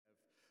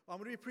I'm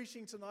going to be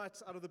preaching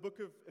tonight out of the book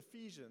of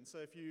Ephesians. So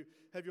if you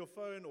have your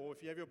phone or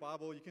if you have your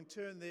Bible, you can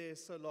turn there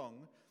so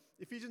long.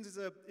 Ephesians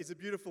is a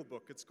beautiful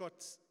book. It's got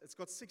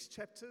 6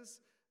 chapters,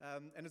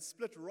 and it's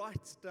split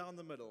right down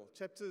the middle.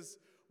 Chapters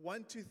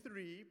 1 to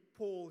 3,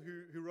 Paul,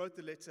 who wrote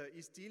the letter,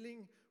 is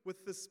dealing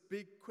with this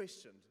big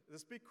question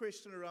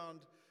around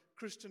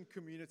Christian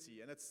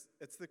community. And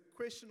it's the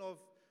question of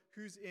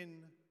who's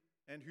in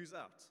and who's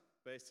out,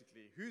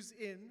 basically. Who's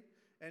in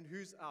and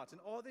who's out.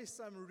 And are there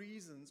some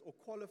reasons or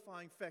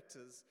qualifying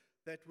factors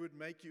that would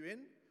make you in,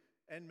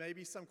 and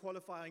maybe some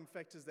qualifying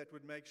factors that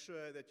would make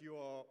sure that you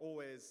are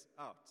always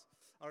out?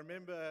 I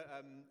remember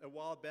a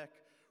while back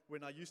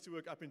when I used to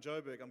work up in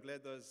Joburg. I'm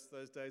glad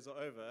those days are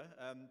over.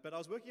 But I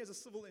was working as a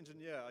civil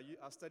engineer.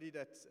 I studied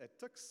at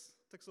Tuks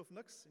of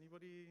Nix.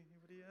 Anybody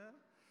here?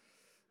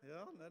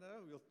 Yeah, no,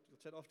 we'll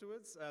chat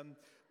afterwards.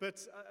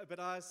 But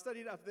I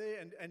studied up there,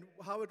 and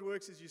how it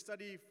works is you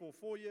study for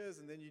 4 years,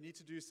 and then you need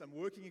to do some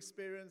working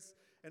experience,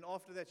 and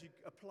after that you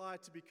apply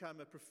to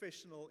become a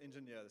professional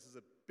engineer. This is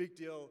a big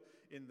deal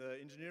in the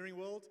engineering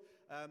world,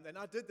 and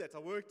I did that.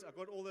 I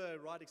got all the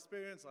right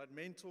experience. I had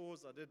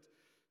mentors. I did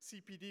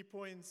CPD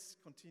points,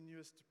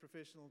 continuous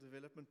professional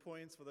development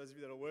points, for those of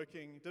you that are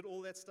working. Did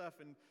all that stuff,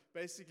 and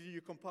basically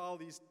you compile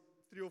these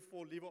 3 or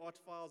 4 LibreArt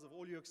files of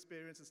all your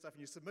experience and stuff,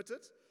 and you submit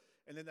it.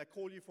 And then they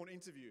call you for an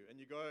interview, and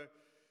you go,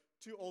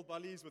 2 old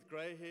bullies with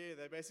grey hair,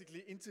 they basically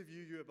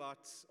interview you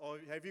about,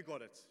 have you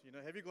got it?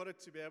 Have you got it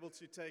to be able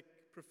to take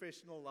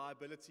professional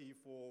liability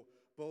for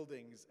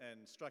buildings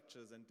and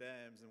structures and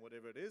dams and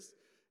whatever it is?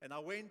 And I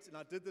went and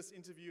I did this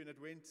interview, and it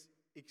went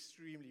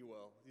extremely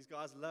well. These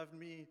guys loved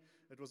me.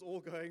 It was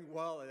all going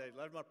well. They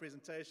loved my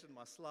presentation,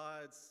 my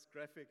slides,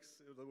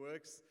 graphics, the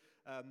works.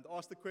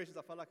 Asked the questions.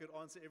 I felt like I could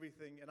answer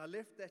everything. And I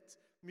left that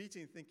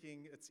meeting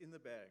thinking, it's in the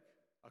bag.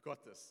 I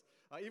got this.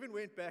 I even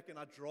went back and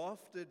I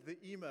drafted the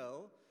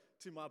email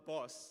to my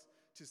boss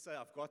to say,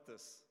 I've got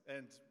this.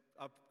 And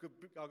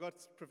I got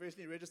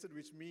professionally registered,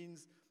 which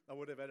means I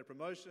would have had a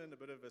promotion, a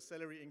bit of a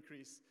salary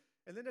increase.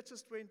 And then it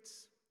just went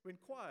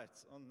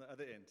quiet on the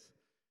other end.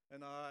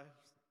 And I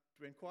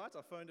went quiet.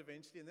 I phoned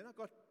eventually. And then I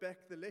got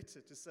back the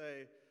letter to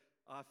say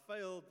I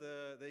failed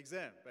the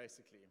exam,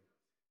 basically.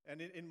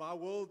 And in my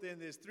world, then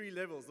there's 3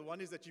 levels. The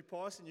one is that you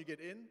pass and you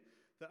get in.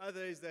 The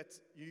other is that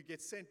you get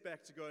sent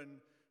back to go and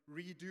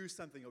redo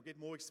something or get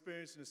more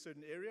experience in a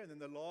certain area. And then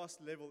the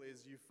last level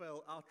is you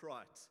fail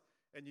outright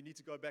and you need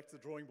to go back to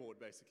the drawing board,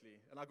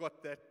 basically. And I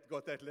got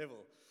that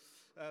level.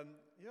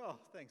 Yeah,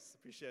 thanks.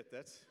 Appreciate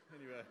that.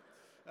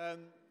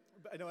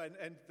 Anyway,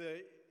 and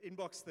the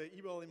inbox, the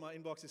email in my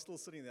inbox is still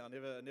sitting there.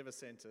 I never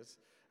sent it.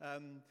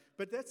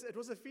 But it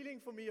was a feeling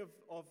for me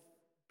of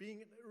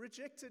being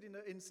rejected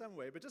in some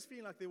way, but just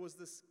feeling like there was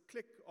this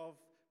clique of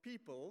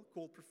people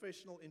called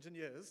professional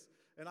engineers,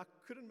 and I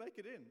couldn't make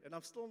it in. And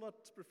I'm still not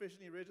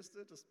professionally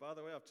registered. Just by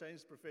the way, I've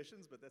changed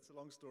professions, but that's a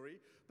long story.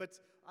 But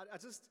I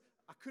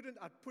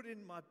put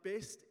in my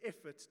best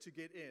effort to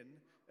get in,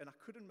 and I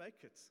couldn't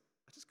make it.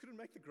 I just couldn't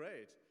make the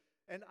grade.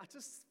 And I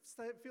just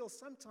feel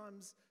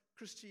sometimes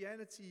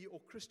Christianity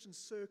or Christian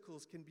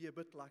circles can be a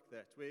bit like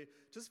that, where it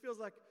just feels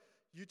like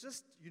you're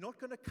not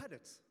going to cut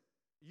it.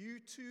 You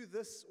to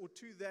this or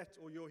to that,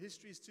 or your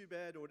history is too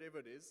bad, or whatever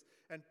it is.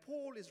 And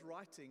Paul is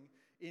writing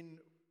in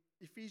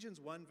Ephesians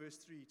 1 verse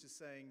 3 to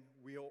saying,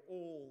 we are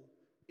all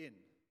in.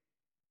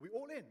 We're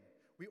all in.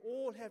 We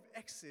all have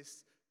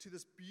access to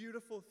this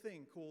beautiful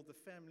thing called the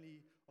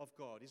family of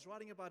God. He's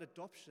writing about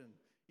adoption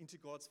into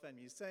God's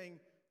family. He's saying,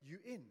 you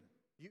in.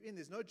 You in.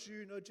 There's no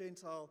Jew, no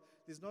Gentile.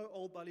 There's no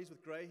old buddies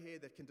with grey hair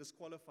that can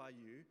disqualify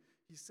you.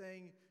 He's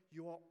saying,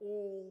 you are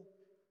all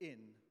in.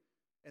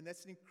 And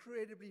that's an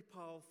incredibly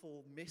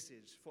powerful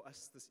message for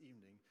us this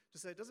evening. To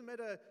say it doesn't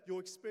matter your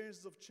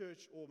experiences of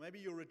church or maybe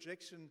your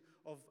rejection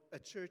of a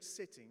church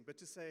setting, but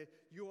to say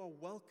you are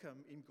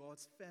welcome in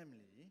God's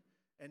family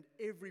and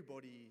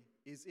everybody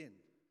is in.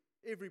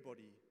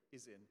 Everybody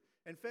is in.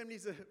 And family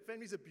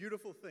is a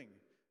beautiful thing.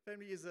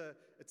 Family it's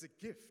a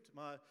gift.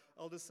 My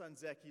eldest son,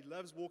 Zach, he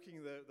loves walking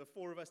the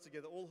 4 of us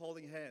together, all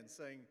holding hands,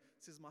 saying,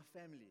 this is my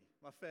family.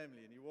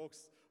 And he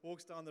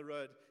walks down the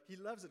road. He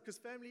loves it because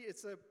family,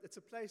 it's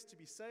a place to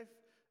be safe.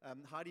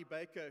 Heidi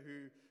Baker,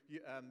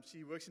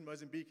 she works in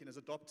Mozambique and has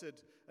adopted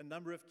a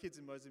number of kids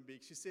in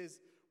Mozambique. She says,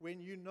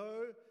 when you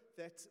know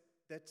that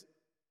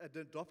an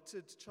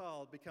adopted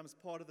child becomes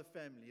part of the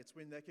family, it's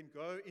when they can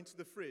go into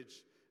the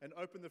fridge and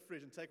open the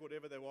fridge and take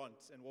whatever they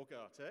want and walk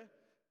out.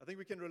 I think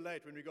we can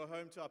relate when we go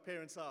home to our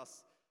parents'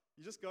 house.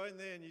 You just go in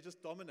there and you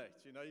just dominate.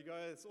 You go,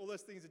 it's all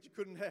those things that you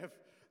couldn't have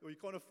or you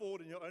can't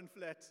afford in your own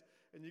flat.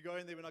 And you go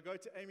in there. When I go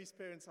to Amy's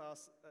parents'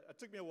 house, it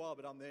took me a while,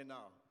 but I'm there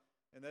now.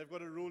 And they've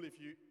got a rule: if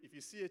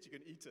you see it, you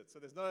can eat it. So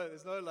there's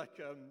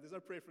no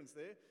preference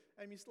there.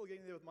 Amy's still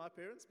getting there with my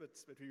parents, but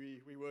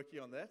we're working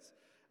on that.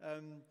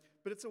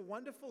 But it's a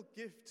wonderful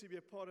gift to be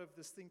a part of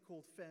this thing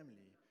called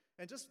family.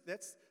 And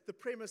that's the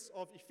premise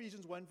of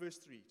Ephesians 1 verse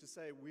 3, to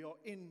say we are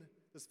in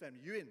this family.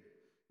 You in.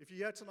 If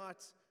you're here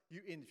tonight, you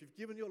in. If you've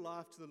given your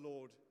life to the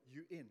Lord,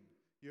 you in.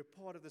 You're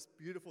part of this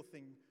beautiful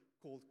thing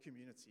called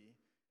community.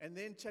 And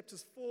then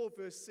chapters 4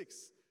 verse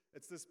 6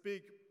 It's this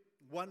big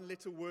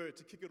one-letter word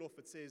to kick it off.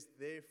 It says,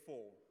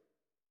 therefore.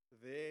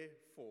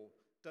 Therefore.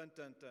 Dun,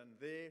 dun, dun.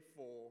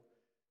 Therefore,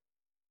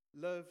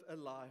 live a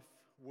life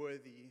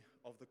worthy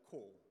of the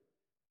call.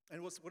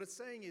 And what it's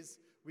saying is,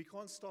 we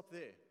can't stop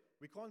there.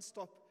 We can't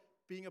stop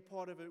being a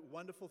part of a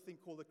wonderful thing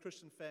called the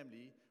Christian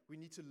family. We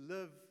need to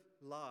live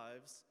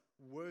lives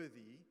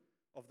worthy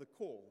of the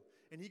call.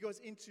 And he goes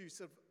into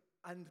sort of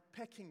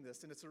unpacking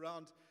this, and it's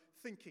around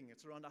thinking,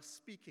 it's around us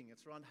speaking,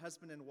 it's around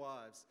husband and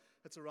wives,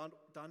 it's around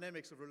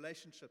dynamics of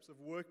relationships, of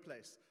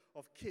workplace,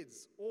 of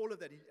kids, all of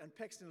that. He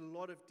unpacks in a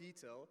lot of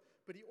detail,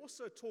 but he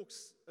also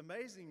talks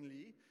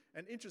amazingly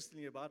and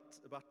interestingly about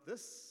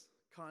this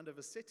kind of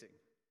a setting,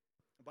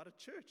 about a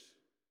church.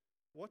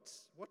 What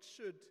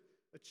should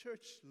a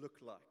church look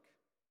like?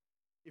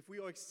 If we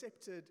are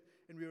accepted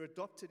and we are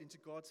adopted into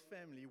God's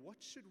family, what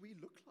should we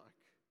look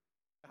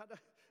like?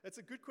 It's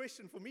a good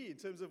question for me in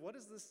terms of what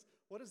does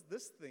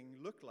this thing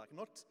look like?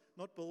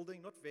 Not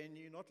building, not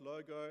venue, not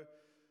logo,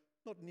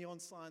 not neon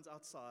signs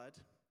outside,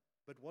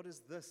 but what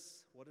does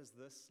this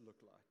look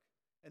like?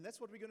 And that's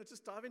what we're going to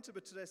just dive into a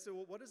bit today. So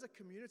what does a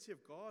community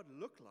of God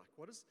look like?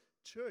 What does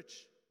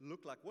church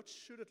look like? What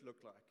should it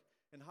look like?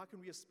 And how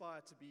can we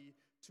aspire to be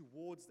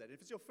towards that?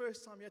 If it's your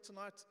first time here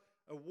tonight,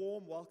 a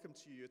warm welcome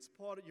to you.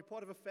 You're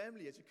part of a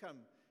family as you come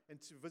and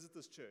to visit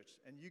this church.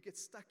 And you get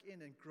stuck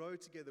in and grow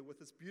together with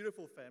this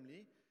beautiful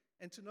family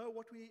and to know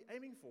what we're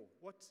aiming for,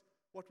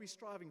 what we're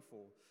striving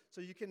for.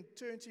 So you can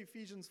turn to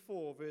Ephesians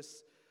 4,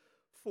 verse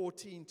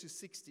 14 to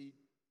 60,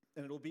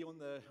 and it'll be on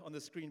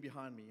the screen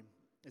behind me.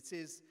 It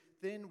says,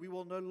 "Then we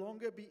will no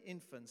longer be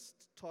infants,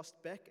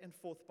 tossed back and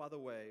forth by the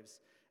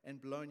waves,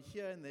 and blown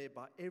here and there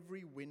by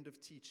every wind of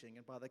teaching,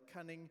 and by the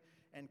cunning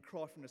and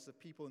craftiness of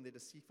people in their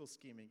deceitful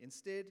scheming.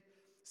 Instead,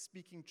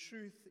 speaking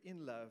truth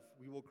in love,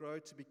 we will grow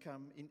to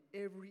become, in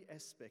every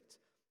aspect,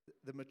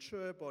 the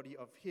mature body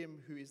of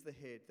Him who is the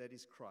head, that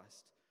is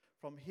Christ.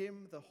 From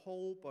Him, the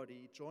whole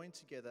body, joined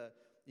together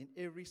in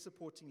every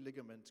supporting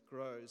ligament,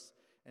 grows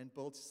and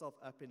builds itself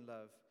up in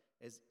love,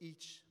 as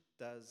each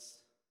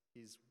does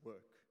his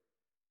work."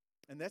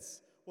 And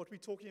that's what we're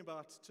talking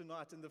about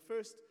tonight. And the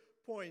first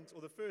point,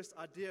 or the first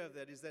idea of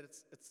that, is that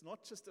it's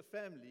not just a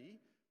family,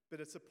 but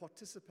it's a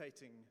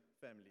participating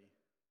family.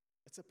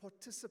 It's a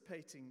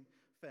participating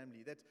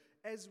family. That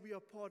as we are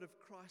part of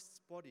Christ's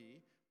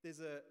body, there's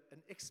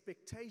an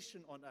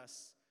expectation on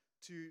us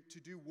to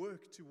do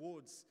work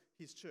towards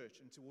His church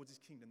and towards His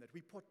kingdom, that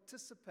we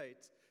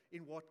participate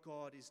in what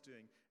God is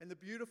doing. And the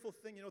beautiful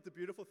thing, you know what the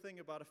beautiful thing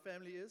about a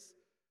family is?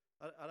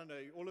 I don't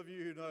know, all of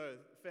you who know,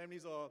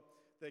 families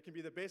they can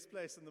be the best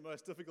place and the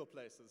most difficult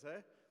places,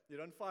 hey? You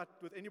don't fight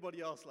with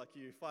anybody else like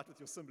you fight with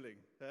your sibling,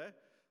 hey?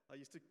 I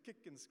used to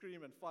kick and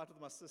scream and fight with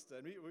my sister,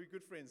 and we're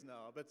good friends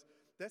now. But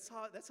that's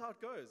how it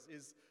goes,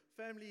 is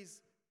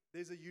families,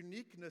 there's a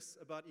uniqueness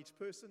about each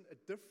person, a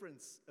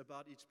difference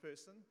about each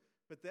person,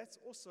 but that's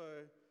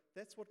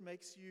what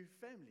makes you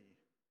family.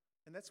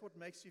 And that's what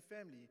makes you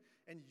family.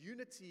 And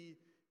unity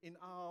in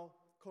our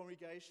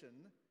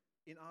congregation,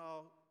 in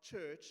our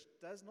church,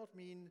 does not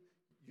mean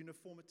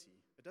uniformity.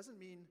 It doesn't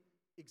mean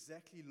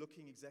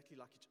looking exactly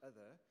like each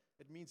other.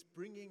 It means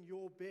bringing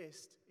your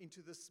best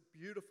into this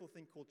beautiful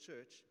thing called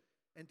church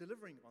and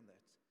delivering on that.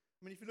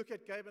 I mean, if you look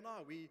at Gabe and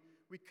I,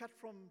 we cut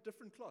from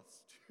different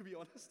cloths, to be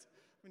honest.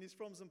 I mean, he's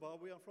from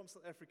Zimbabwe, I'm from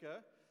South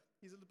Africa.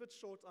 He's a little bit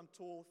short, I'm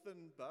tall,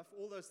 thin, buff,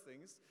 all those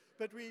things.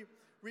 But we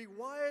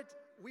wired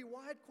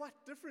quite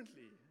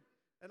differently.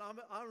 And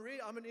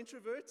I'm an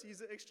introvert,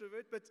 he's an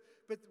extrovert,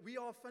 but we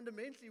are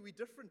fundamentally,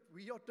 different.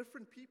 We are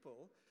different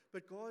people,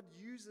 but God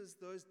uses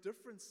those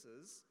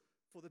differences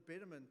for the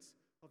betterment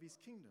of His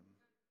kingdom.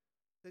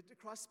 That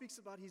Christ speaks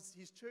about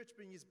his church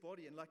being His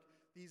body, and like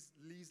these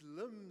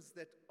limbs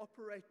that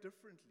operate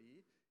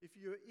differently. If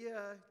you're an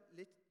ear,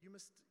 you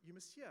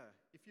must hear.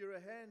 If you're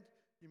a hand,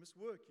 you must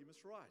work, you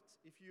must write.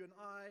 If you're an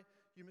eye,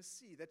 you must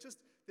see.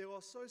 There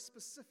are so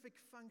specific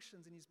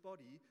functions in His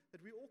body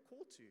that we're all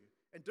called to,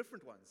 and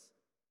different ones.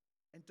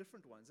 And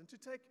to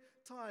take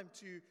time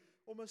to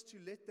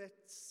let that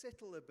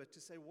settle a bit,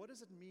 to say, what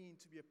does it mean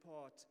to be a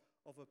part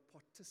of a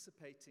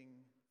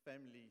participating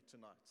family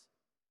tonight?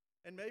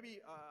 And maybe,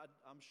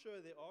 I'm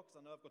sure there are, because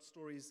I know I've got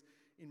stories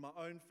in my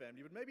own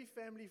family, but maybe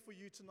family for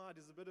you tonight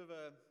is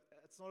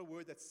it's not a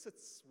word that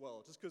sits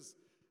well, just because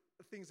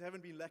things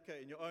haven't been lacquer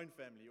in your own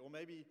family, or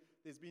maybe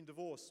there's been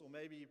divorce, or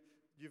maybe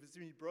there's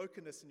been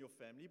brokenness in your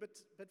family, but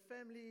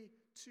family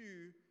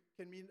too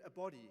can mean a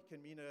body,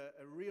 can mean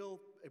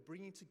a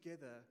bringing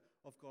together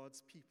of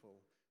God's people.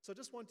 So I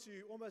just want to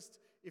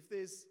if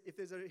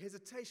there's a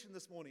hesitation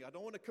this morning, I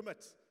don't want to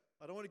commit,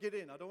 I don't want to get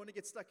in, I don't want to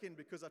get stuck in,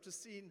 because I've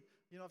seen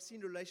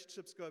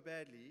relationships go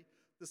badly.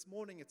 This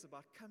morning it's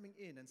about coming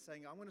in and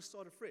saying, I'm going to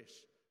start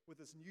afresh with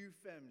this new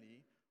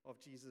family of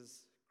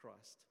Jesus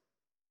Christ.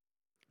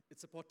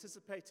 It's a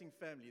participating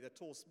family that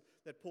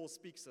Paul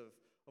speaks of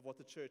what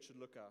the church should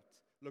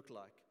look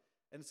like.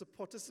 And it's a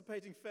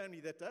participating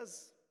family that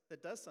does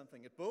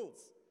something. It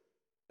builds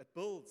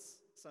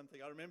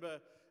something. I remember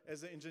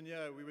as an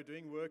engineer, we were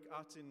doing work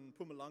out in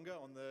Mpumalanga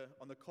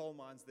on the coal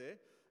mines there,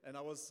 and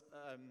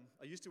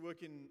I used to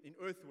work in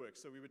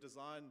earthworks, so we would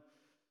design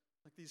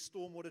like these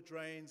stormwater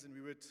drains, and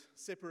we would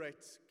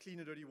separate clean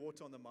and dirty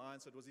water on the mine.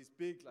 So it was these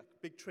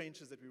big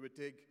trenches that we would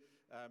dig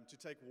to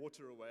take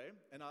water away.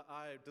 And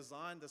I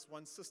designed this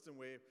one system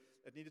where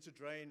it needed to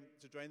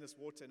drain this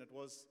water, and it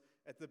was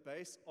at the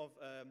base of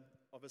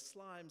a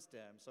slimes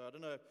dam. So I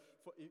don't know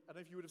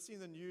if you would have seen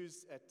the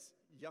news at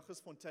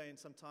Jagersfontein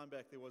some time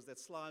back. There was that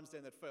slimes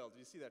dam that failed. Did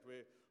you see that, where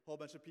a whole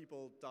bunch of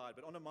people died?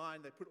 But on a mine,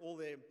 they put all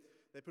their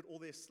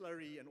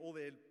slurry and all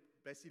their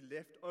basically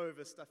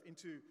leftover stuff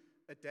into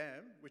a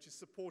dam, which is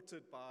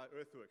supported by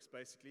earthworks,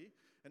 basically.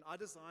 And I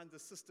designed the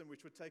system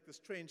which would take this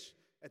trench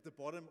at the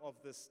bottom of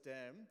this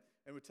dam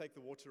and would take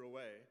the water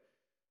away.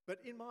 But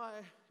in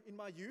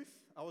my youth,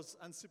 I was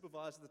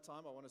unsupervised at the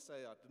time. I want to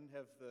say I didn't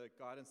have the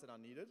guidance that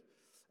I needed.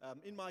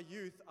 In my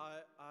youth,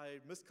 I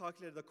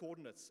miscalculated the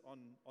coordinates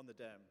on the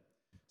dam.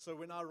 So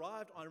when I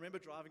arrived, I remember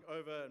driving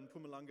over in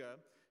Mpumalanga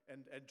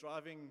and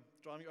driving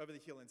over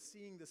the hill and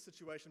seeing the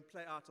situation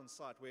play out on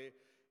site, where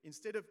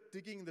instead of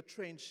digging the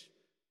trench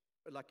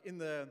like in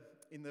the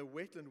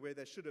wetland where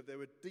they should have, they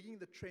were digging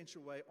the trench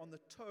away on the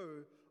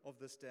toe of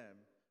this dam.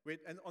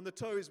 And on the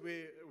toe is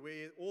where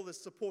all the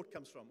support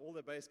comes from, all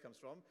the base comes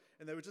from.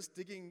 And they were just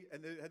digging,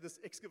 and they had this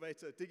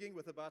excavator digging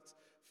with about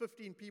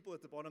 15 people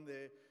at the bottom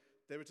there.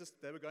 They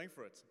were going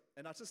for it.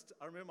 And I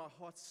remember my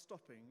heart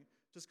stopping,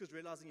 just because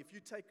realizing if you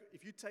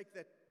take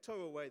that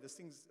toe away, it's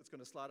going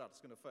to slide out, it's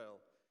going to fail.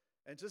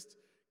 And just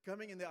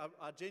coming in there,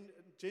 I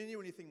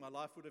genuinely think my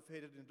life would have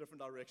headed in a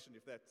different direction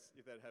if that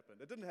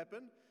happened. It didn't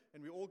happen,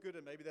 and we're all good,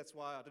 and maybe that's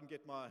why I didn't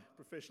get my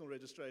professional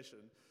registration.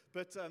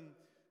 But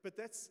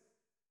that's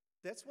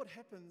what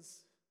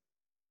happens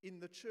in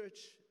the church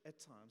at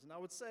times. And I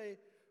would say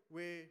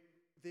where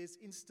there's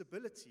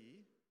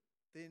instability,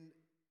 then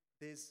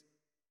there's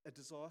a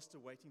disaster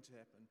waiting to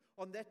happen.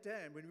 On that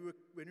dam, when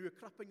we were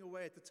clapping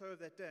away at the toe of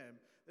that dam,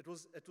 it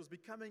was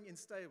becoming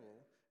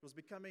unstable, it was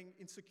becoming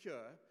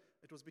insecure,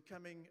 it was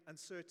becoming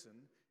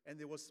uncertain, and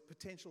there was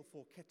potential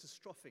for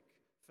catastrophic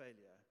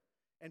failure.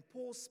 And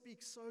Paul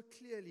speaks so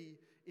clearly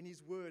in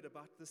his word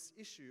about this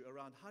issue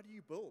around how do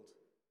you build?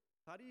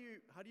 How do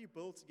you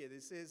build together?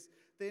 He says,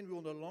 then we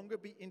will no longer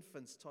be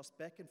infants tossed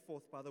back and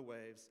forth by the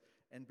waves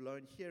and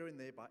blown here and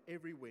there by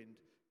every wind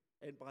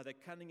and by the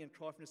cunning and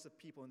craftiness of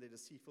people and their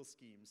deceitful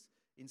schemes.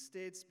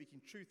 Instead,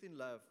 speaking truth in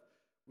love,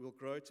 we will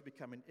grow to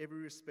become in every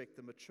respect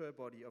the mature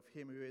body of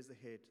him who is the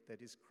head, that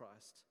is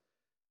Christ.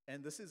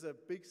 And this is a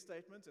big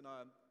statement, and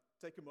I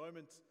take a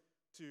moment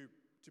to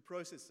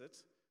process it.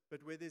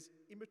 But where there's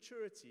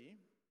immaturity,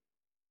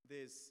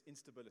 there's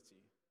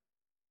instability.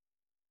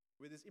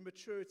 Where there's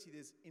immaturity,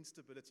 there's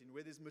instability. And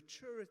where there's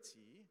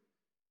maturity,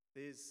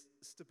 there's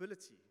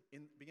stability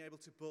in being able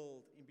to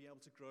build, in being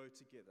able to grow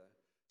together.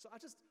 So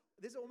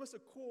there's almost a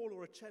call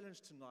or a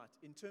challenge tonight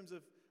in terms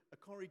of a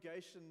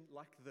congregation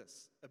like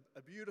this,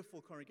 a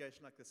beautiful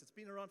congregation like this. It's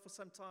been around for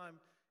some time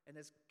and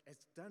has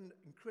done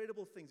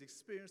incredible things,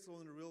 experienced it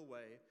all in a real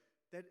way,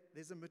 that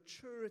there's a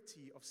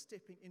maturity of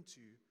stepping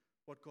into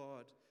what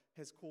God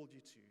has called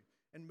you to.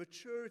 And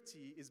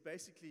maturity is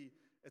basically,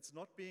 it's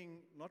not being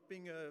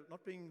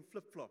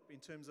flip-flop in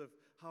terms of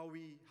how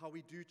we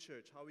do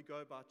church, how we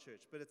go about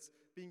church, but it's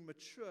being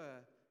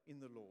mature in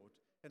the Lord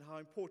and how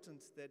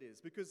important that is.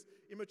 Because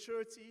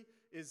immaturity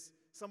is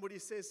somebody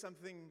says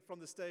something from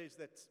the stage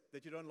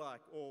that you don't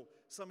like, or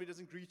somebody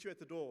doesn't greet you at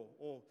the door,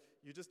 or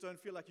you just don't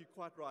feel like you're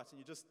quite right,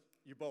 and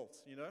you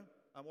bolt,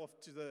 I'm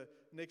off to the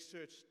next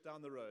church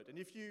down the road. And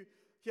if you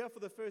here for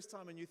the first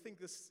time and you think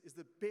this is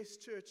the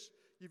best church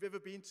you've ever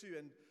been to,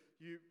 and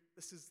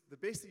this is the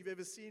best you've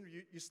ever seen,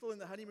 you're still in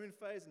the honeymoon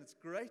phase, and it's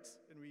great,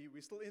 and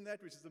we're still in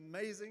that, which is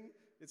amazing.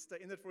 Let's stay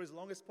in that for as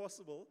long as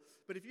possible.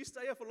 But if you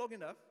stay here for long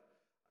enough,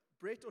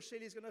 Brett or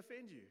Shelley is going to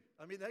offend you.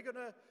 I mean, they're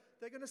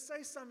going to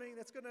say something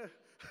that's going to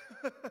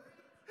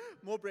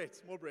more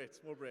Brett.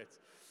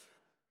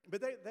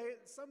 But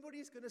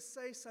somebody's going to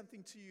say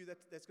something to you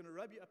that's going to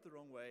rub you up the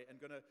wrong way and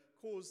going to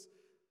cause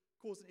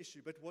an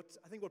issue. But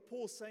I think what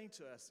Paul's saying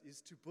to us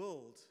is to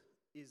build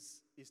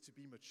is to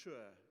be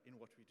mature in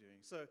what we're doing.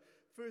 So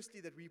firstly,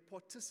 that we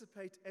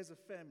participate as a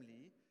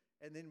family,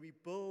 and then we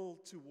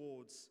build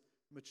towards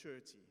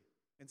maturity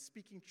and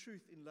speaking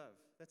truth in love.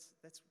 That's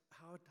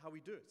how we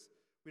do it.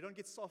 We don't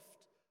get soft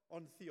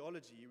on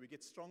theology, we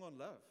get strong on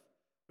love.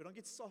 We don't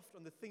get soft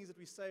on the things that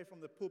we say from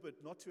the pulpit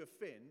not to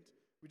offend.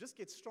 We just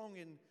get strong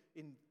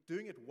in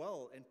doing it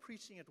well and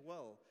preaching it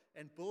well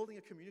and building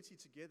a community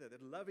together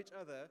that love each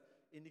other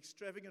in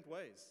extravagant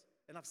ways.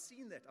 And I've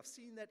seen that. I've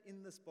seen that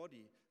in this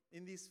body,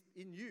 in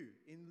you,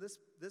 in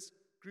this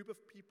group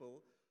of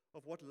people,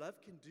 of what love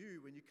can do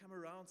when you come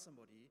around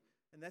somebody.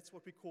 And that's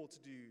what we're called to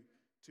do,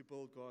 to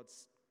build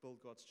God's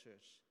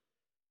church.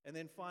 And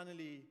then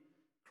finally,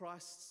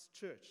 Christ's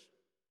church.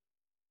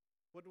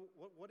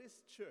 What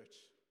is church?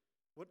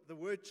 What the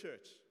word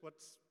church?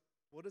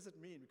 What does it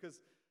mean? Because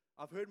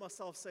I've heard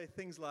myself say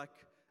things like,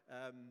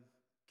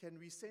 can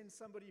we send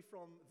somebody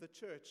from the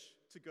church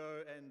to go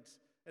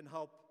and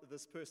help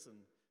this person?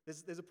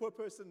 There's a poor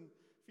person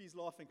Fee's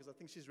laughing because I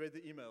think she's read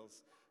the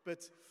emails.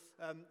 But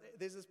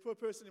there's this poor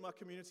person in my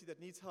community that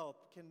needs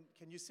help.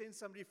 Can you send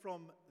somebody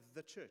from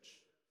the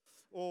church?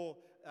 Or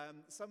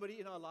somebody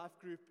in our life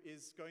group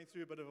is going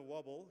through a bit of a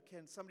wobble.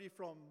 Can somebody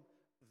from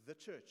the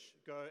church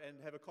go and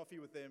have a coffee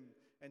with them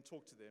and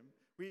talk to them?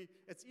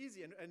 It's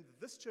easy, and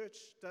this church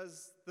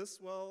does this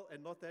well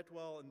and not that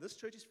well, and this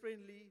church is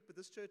friendly, but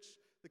this church,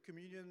 the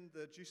communion,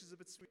 the juice is a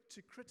bit sweet.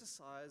 To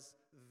criticize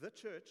the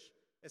church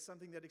as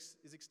something that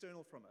is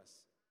external from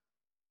us.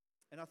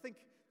 And I think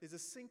there's a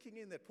sinking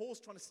in that Paul's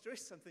trying to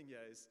stress something here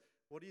is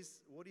what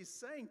he's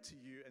saying to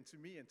you and to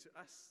me and to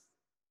us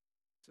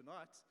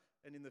tonight,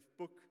 and in the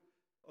book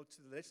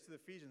to the letter to the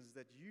Ephesians, is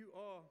that you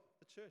are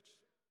the church.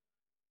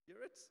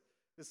 You're it.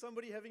 There's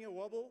somebody having a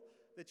wobble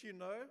that you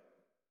know,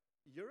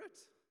 you're it.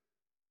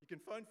 You can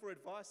phone for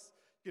advice,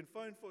 you can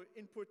phone for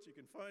input, you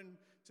can phone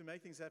to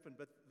make things happen,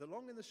 but the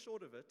long and the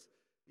short of it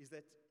is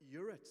that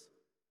you're it.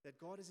 That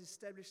God has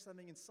established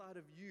something inside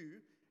of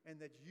you, and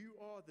that you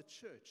are the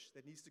church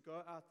that needs to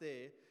go out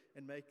there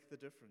and make the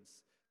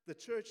difference. The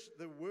church,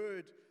 the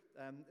word,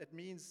 it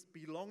means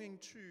belonging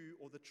to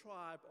or the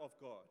tribe of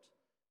God.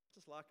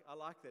 I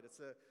like that.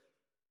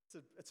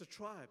 It's a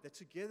tribe, that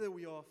together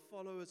we are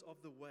followers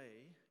of the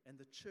way, and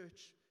the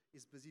church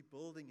is busy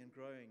building and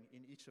growing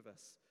in each of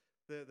us.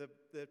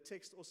 The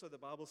text also, the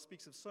Bible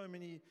speaks of so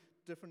many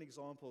different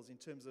examples in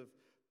terms of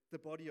the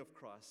body of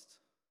Christ,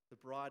 the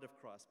bride of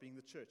Christ being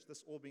the church,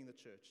 this all being the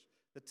church,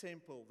 the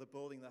temple, the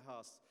building, the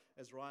house.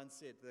 As Ryan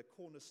said, the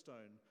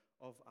cornerstone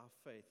of our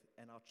faith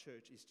and our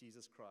church is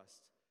Jesus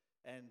Christ.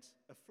 And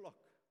a flock,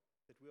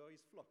 that we are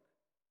his flock.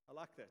 I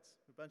like that.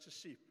 A bunch of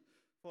sheep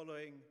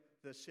following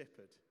the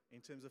shepherd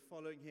in terms of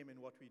following him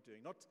in what we're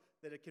doing. Not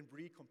that it can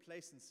breed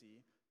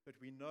complacency, but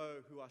we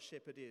know who our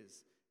shepherd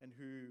is and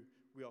who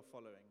we are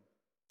following.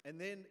 And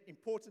then,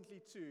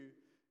 importantly too,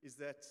 is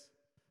that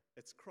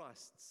it's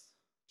Christ's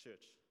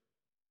church.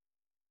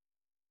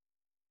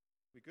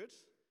 We good?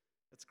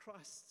 It's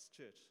Christ's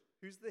church.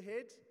 Who's the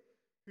head?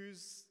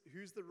 Who's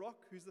the rock?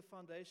 Who's the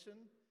foundation?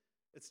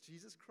 It's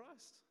Jesus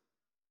Christ.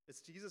 It's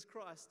Jesus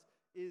Christ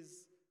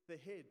is the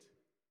head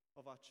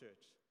of our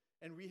church.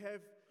 And we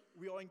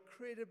are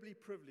incredibly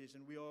privileged,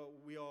 and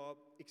we are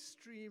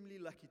extremely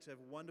lucky to have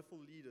wonderful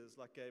leaders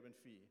like Gabe and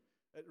Fee.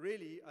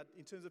 Really,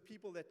 in terms of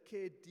people that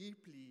care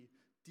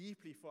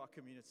deeply for our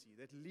community,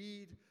 that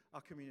lead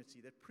our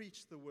community, that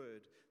preach the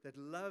word, that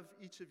love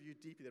each of you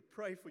deeply, that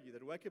pray for you,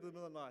 that wake up in the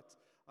middle of the night.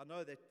 I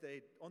know that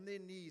they're on their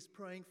knees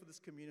praying for this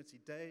community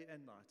day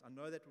and night. I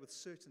know that with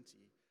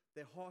certainty.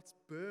 Their hearts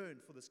burn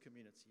for this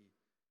community.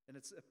 And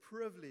it's a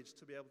privilege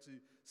to be able to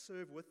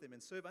serve with them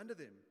and serve under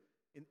them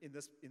in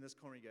this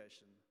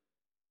congregation.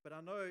 But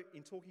I know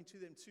in talking to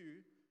them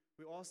too,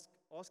 we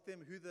ask them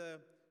who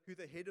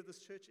the head of this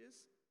church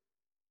is.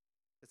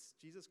 It's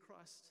Jesus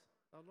Christ,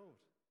 our Lord.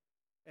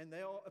 And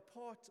they are a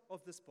part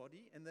of this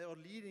body, and they are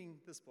leading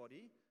this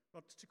body,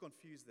 not to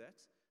confuse that,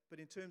 but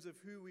in terms of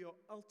who we are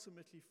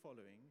ultimately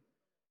following,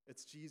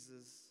 it's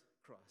Jesus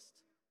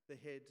Christ, the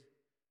head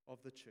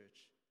of the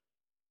church.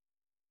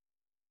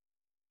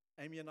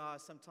 Amy and I,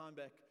 some time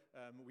back,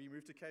 we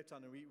moved to Cape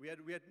Town, and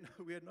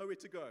we had nowhere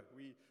to go.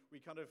 We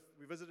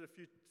visited a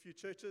few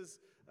churches.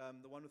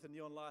 The one with the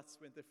neon lights,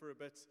 went there for a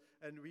bit,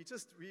 and we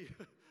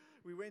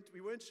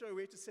weren't sure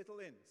where to settle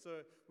in.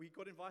 So we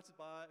got invited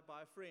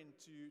by a friend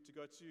to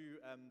go to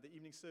the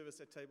evening service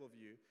at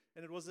Tableview,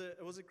 and it was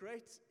a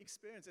great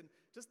experience. And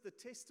just the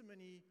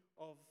testimony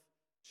of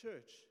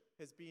church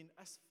has been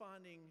us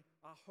finding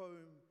our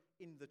home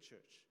in the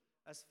church,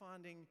 us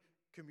finding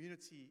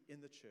community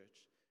in the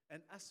church,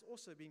 and us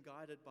also being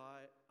guided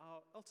by our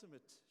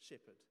ultimate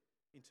shepherd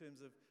in terms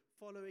of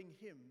following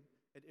him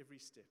at every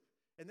step.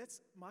 And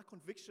that's my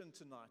conviction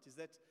tonight, is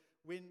that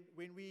when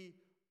we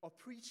are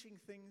preaching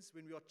things,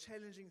 when we are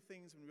challenging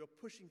things, when we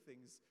are pushing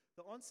things,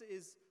 the answer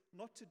is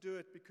not to do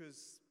it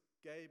because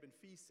Gabe and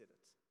Fee said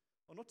it,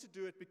 or not to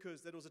do it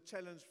because that was a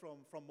challenge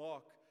from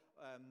Mark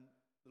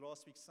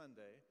last week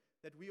Sunday,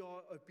 that we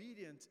are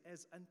obedient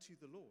as unto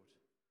the Lord.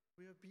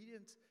 We are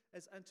obedient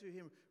as unto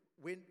him.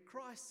 When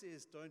Christ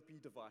says, don't be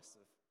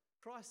divisive,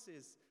 Christ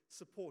says,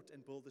 support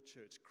and build the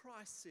church,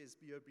 Christ says,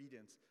 be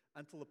obedient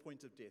until the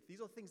point of death.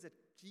 These are things that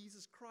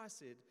Jesus Christ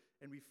said,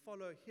 and we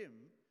follow him,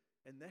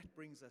 and that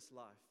brings us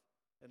life,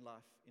 and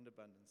life in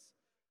abundance.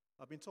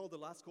 I've been told the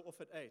lights go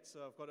off at 8, so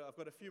I've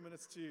got a few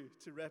minutes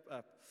to wrap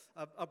up.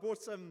 I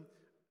bought some,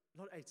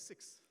 not 8,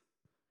 6.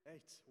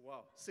 8,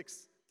 wow,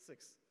 6.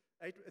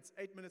 8, it's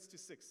 8 minutes to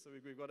 6, so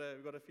we've got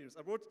a few minutes.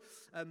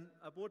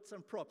 I bought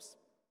some props.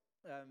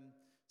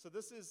 So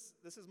this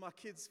is my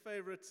kid's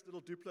favorite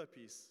little Duplo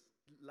piece.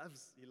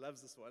 He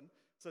loves this one.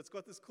 So it's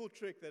got this cool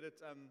trick that it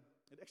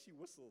actually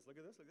whistles. Look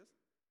at this, like this.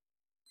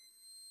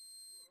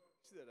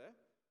 See that, eh?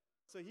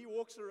 So he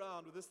walks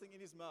around with this thing in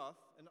his mouth,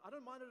 and I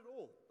don't mind it at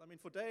all. I mean,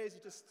 for days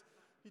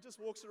he just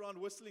walks around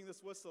whistling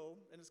this whistle,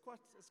 and it's quite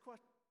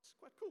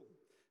cool.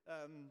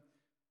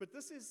 But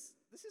this is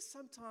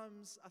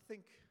sometimes, I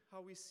think,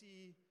 how we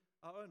see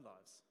our own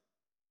lives.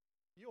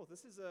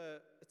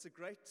 It's a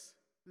great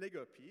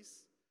Lego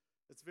piece.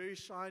 It's very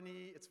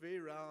shiny, it's very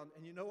round,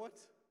 and you know what?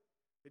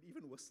 It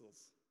even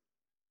whistles.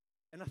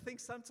 And I think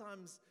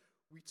sometimes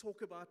we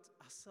talk about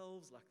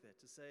ourselves like that,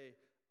 to say,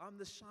 I'm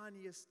the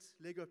shiniest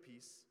Lego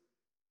piece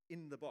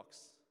in the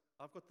box.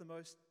 I've got the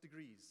most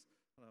degrees.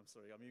 Oh, I'm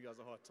sorry, I'm giving you guys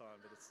a hard time,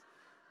 but it's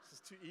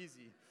just too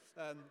easy.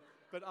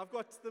 But I've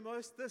got the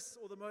most this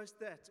or the most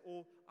that,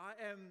 or I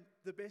am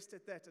the best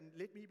at that, and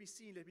let me be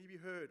seen, let me be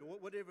heard, or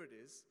whatever it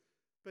is.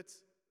 But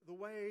the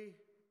way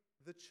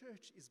the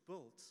church is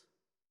built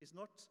is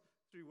not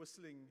through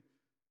whistling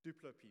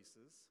Duplo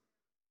pieces.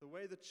 The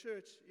way the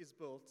church is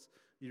built,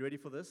 you ready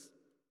for this?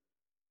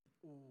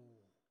 Ooh.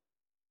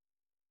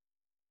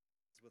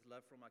 It's with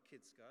love from our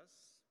kids,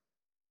 guys.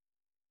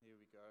 Here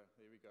we go,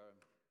 here we go.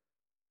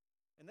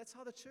 And that's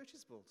how the church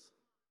is built.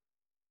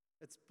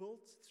 It's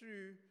built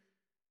through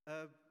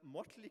a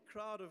motley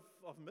crowd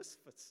of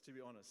misfits, to be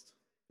honest.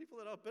 People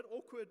that are a bit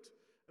awkward,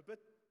 a bit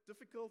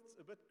difficult,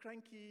 a bit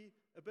cranky,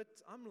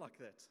 I'm like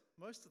that.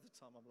 Most of the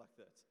time I'm like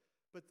that.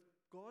 But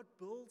God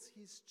builds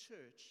his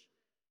church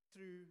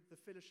through the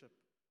fellowship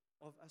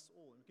of us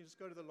all. And we can just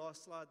go to the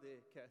last slide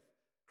there, Kath.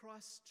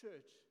 Christ's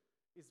church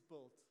is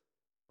built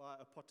by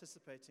a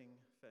participating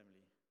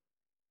family.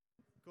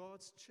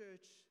 God's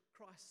church,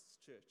 Christ's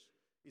church,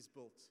 is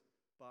built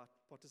by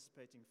a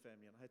participating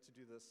family. And I had to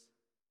do this.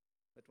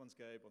 That one's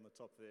Gabe on the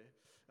top there.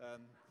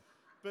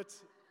 But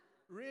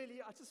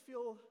really, I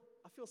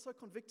feel so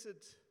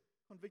convicted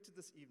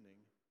this evening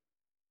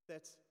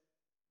that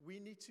we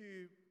need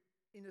to,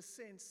 in a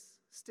sense,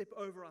 step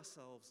over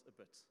ourselves a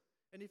bit.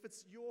 And if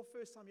it's your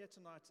first time here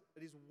tonight,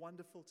 it is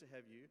wonderful to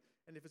have you.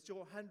 And if it's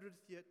your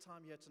 100th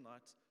time here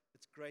tonight,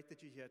 it's great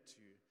that you're here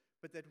too.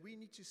 But that we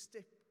need to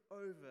step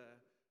over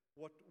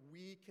what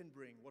we can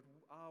bring, what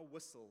our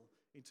whistle,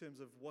 in terms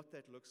of what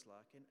that looks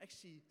like, and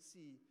actually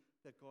see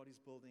that God is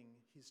building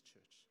his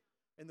church.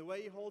 And the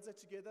way he holds that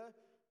together,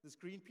 this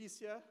green piece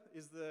here,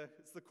 it's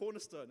the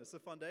cornerstone, it's the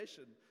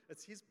foundation.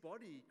 It's his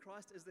body,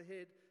 Christ as the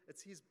head,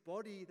 it's his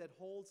body that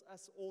holds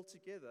us all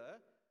together.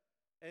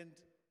 And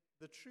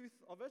the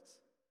truth of it,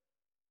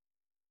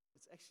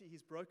 it's actually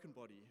his broken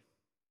body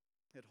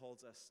that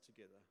holds us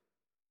together.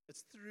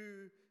 It's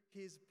through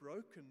his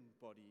broken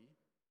body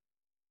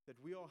that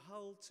we are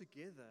held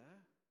together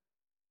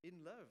in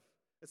love.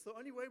 It's the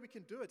only way we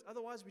can do it.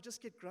 Otherwise, we just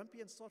get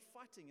grumpy and start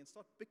fighting and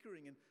start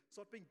bickering and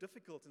start being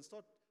difficult and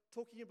start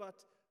talking about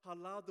how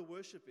loud the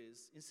worship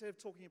is instead of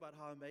talking about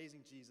how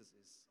amazing Jesus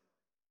is.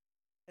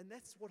 And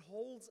that's what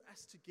holds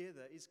us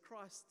together, is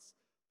Christ's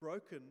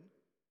broken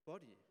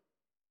body.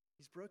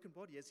 His broken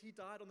body. As he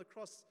died on the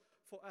cross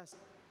for us,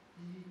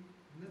 he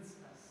knits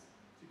us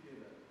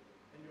together.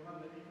 And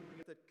Johanna, you can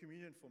bring up that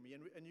communion for me.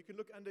 And you can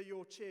look under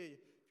your chair,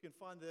 if you can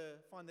find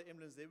the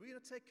emblems there. We're going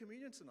to take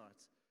communion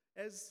tonight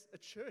as a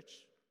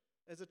church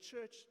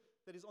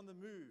that is on the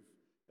move,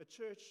 a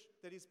church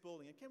that is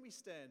building. And can we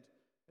stand?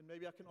 And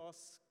maybe I can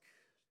ask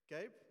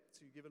Gabe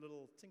to give a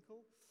little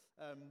tinkle.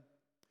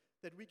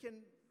 That we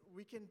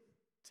can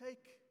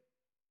take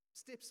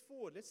steps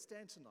forward. Let's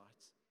stand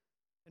tonight.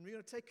 And we're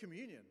going to take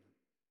communion.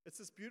 It's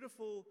this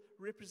beautiful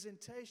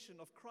representation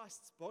of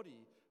Christ's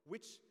body,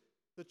 which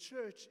the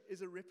church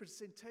is a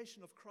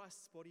representation of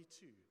Christ's body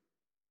too.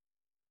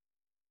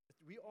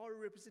 We are a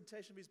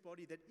representation of his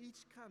body that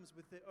each comes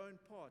with their own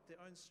part,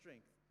 their own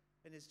strength.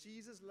 And as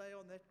Jesus lay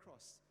on that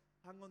cross,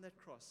 hung on that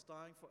cross,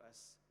 dying for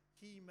us,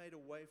 he made a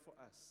way for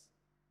us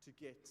to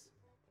get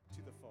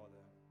to the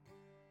Father.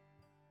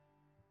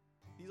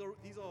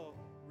 These are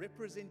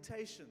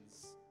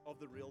representations of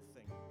the real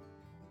thing,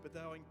 but they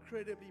are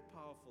incredibly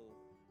powerful,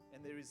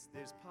 and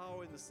there's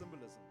power in the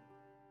symbolism.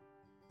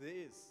 There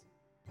is.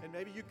 And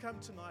maybe you come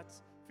tonight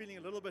feeling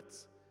a little bit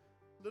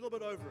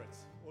over it,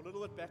 or a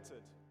little bit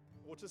battered,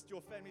 or just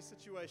your family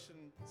situation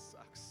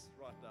sucks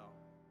right now.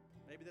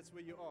 Maybe that's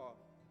where you are,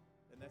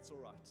 and that's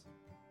all right.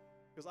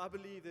 Because I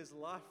believe there's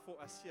life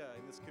for us here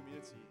in this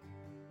community.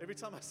 Every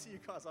time I see you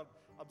guys,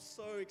 I'm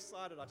so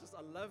excited.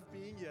 I love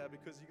being here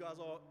because you guys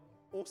are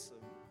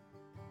awesome,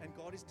 and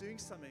God is doing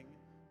something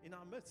in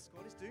our midst.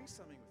 God is doing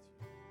something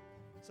with you.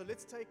 So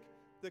let's take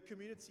the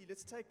community,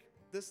 let's take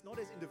this not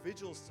as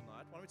individuals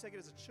tonight. Why don't we take it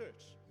as a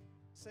church?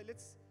 Say,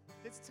 let's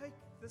take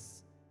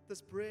this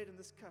bread and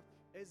this cup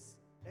as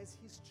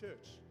his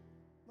church.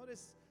 Not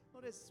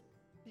as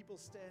people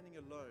standing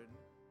alone,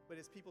 but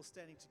as people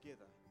standing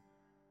together.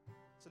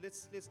 So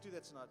let's do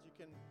that tonight. You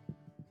can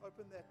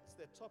open that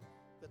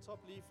top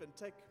leaf and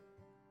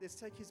let's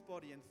take his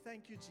body, and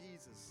thank you,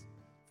 Jesus,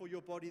 for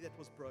your body that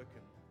was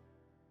broken.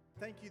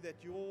 Thank you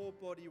that your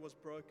body was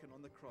broken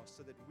on the cross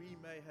so that we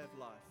may have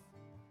life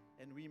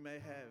and we may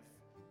have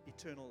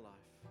eternal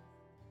life.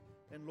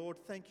 And Lord,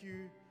 thank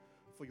you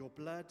for your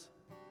blood.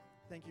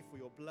 Thank you for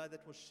your blood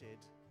that was shed.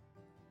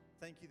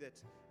 Thank you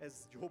that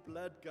as your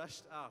blood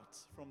gushed out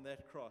from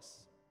that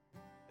cross,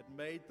 it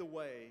made the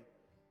way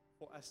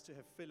for us to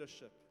have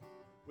fellowship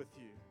with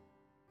you.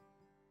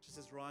 Just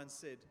as Ryan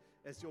said,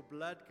 as your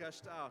blood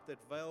gushed out, that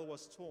veil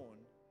was torn,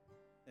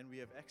 and we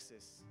have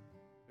access.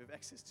 We have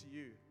access to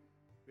you.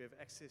 We have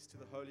access to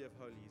the Holy of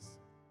Holies,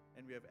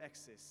 and we have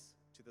access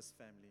to this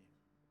family.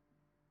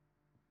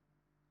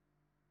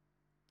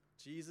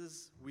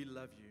 Jesus, we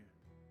love you.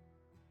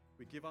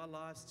 We give our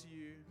lives to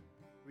you.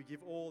 We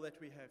give all that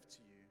we have to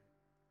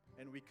you.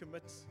 And we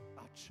commit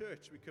our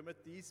church, we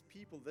commit these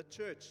people, the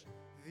church,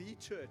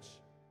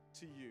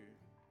 to you.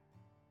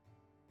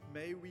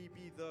 May we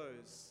be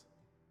those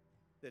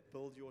that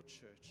build your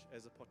church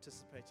as a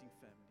participating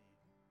family.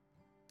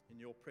 In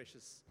your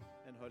precious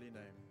and holy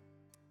name.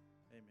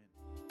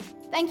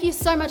 Amen. Thank you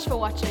so much for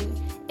watching.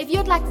 If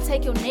you'd like to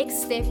take your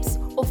next steps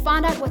or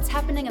find out what's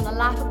happening in the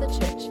life of the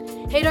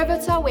church, head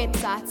over to our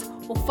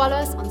website or follow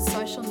us on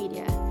social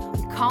media.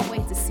 We can't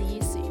wait to see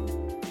you soon.